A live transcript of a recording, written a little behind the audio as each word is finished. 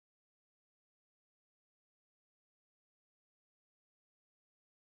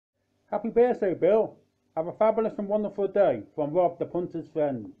Happy birthday, Bill. Have a fabulous and wonderful day from Rob, the punter's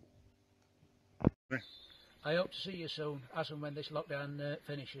friend. I hope to see you soon, as and when this lockdown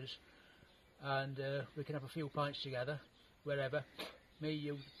finishes, and we can have a few pints together, wherever. Me,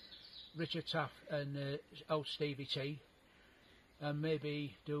 you, Richard Taff and old Stevie T, and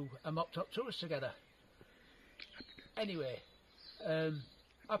maybe do a mock top tours together. Anyway,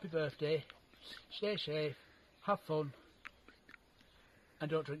 happy birthday, stay safe, have fun, and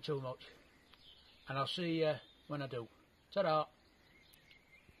don't drink too much. And I'll see you when I do. Ta-da!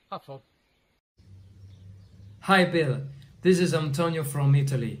 Have fun. Hi Bill, this is Antonio from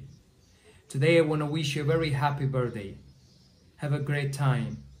Italy. Today I want to wish you a very happy birthday. Have a great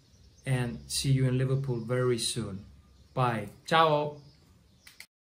time and see you in Liverpool very soon. Bye. Ciao!